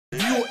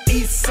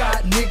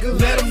side, nigga,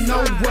 let them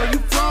know where you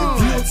from.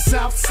 If you on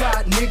south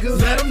side, nigga,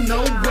 let them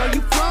know where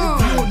you from.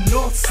 If you on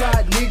north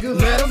side, nigga,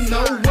 let them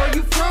know where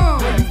you from.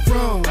 Where you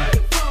from?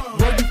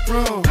 Where you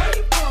from?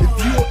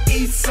 If you on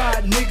east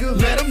side,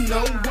 nigga, let them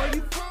know where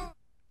you from.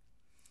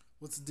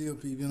 What's the deal,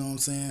 people? You know what I'm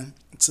saying?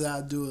 So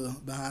I do a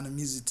behind the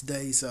music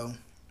today, so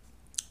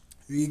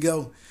here you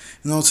go.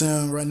 You know what I'm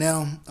saying? Right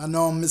now, I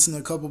know I'm missing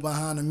a couple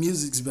behind the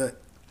musics,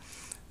 but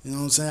you know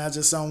what I'm saying? I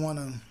just don't want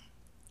to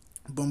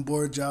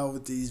bombard y'all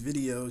with these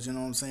videos. You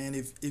know what I'm saying?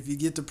 If you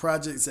get the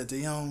projects that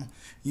they own,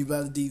 you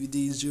buy the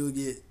DVDs, you'll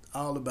get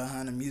all the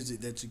behind the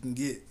music that you can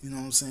get. You know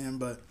what I'm saying?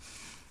 But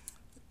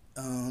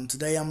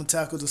today I'm gonna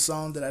tackle the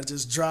song that I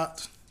just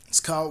dropped. It's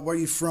called "Where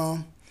You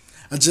From."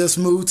 I just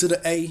moved to the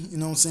A. You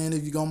know what I'm saying?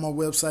 If you go on my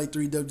website,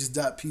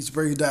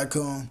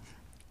 www.peachburger.com,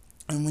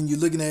 and when you're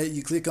looking at it,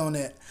 you click on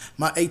that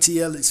my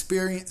ATL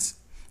experience.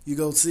 You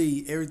go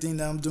see everything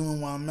that I'm doing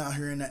while I'm out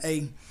here in the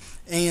A.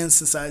 And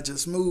since I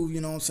just moved,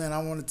 you know what I'm saying,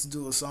 I wanted to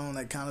do a song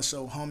that kind of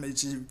show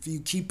homage. If you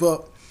keep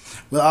up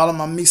with all of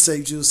my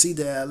mixtapes, you'll see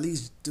that I at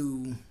least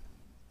do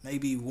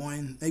maybe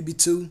one, maybe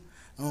two.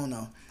 I don't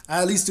know.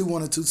 I at least do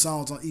 1 or 2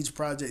 songs on each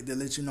project that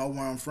let you know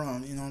where I'm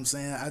from. You know what I'm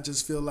saying? I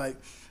just feel like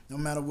no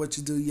matter what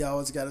you do, you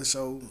always got to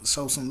show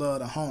some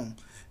love to home.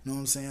 You know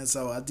what I'm saying?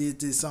 So I did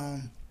this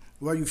song,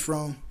 "Where You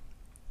From."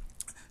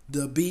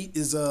 The beat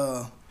is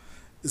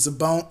it's a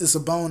bone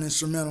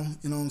instrumental.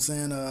 You know what I'm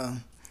saying?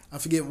 I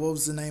forget what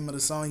was the name of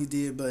the song he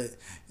did, but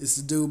it's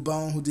the dude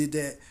Bone who did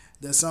that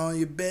song.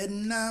 "You better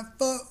not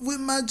fuck with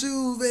my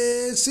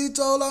juvie. She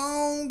told her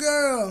own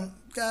girl,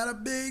 got a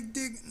big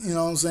dick." You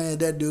know what I'm saying?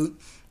 That dude.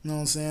 You know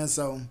what I'm saying?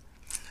 So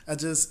I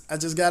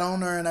just got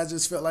on there and I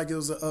just felt like it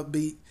was an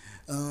upbeat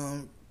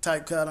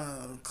type kind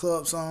of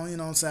club song. You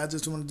know what I'm saying? I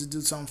just wanted to do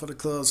something for the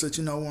club so that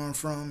you know where I'm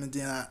from. And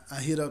then I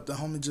hit up the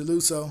homie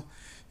Jaluso.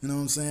 You know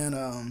what I'm saying?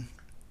 And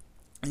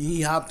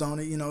he hopped on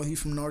it. You know, he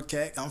from North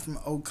Cat. I'm from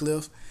Oak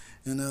Cliff.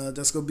 And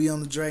that's going to be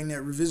on the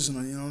Dragnet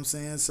Revisional, you know what I'm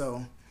saying?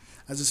 So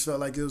I just felt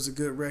like it was a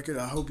good record.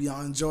 I hope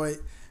y'all enjoy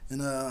it.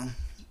 And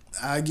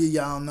I'll give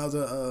y'all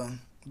another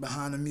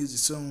behind the music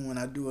soon when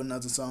I do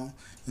another song,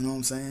 you know what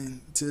I'm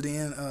saying? Till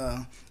then,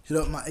 hit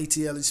up my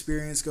ATL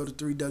experience. Go to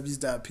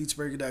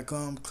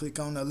www.peachburger.com. Click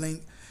on the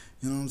link,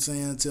 you know what I'm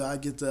saying, until I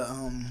get the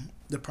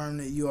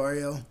permanent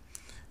URL.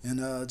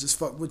 And just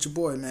fuck with your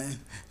boy, man.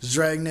 It's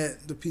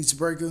Dragnet, the Peach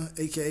Burger,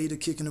 a.k.a. the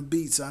Kicking the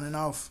Beat, signing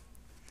off.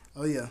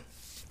 Oh, yeah.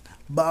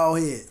 Ball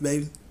head,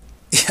 baby.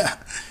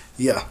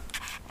 Yeah.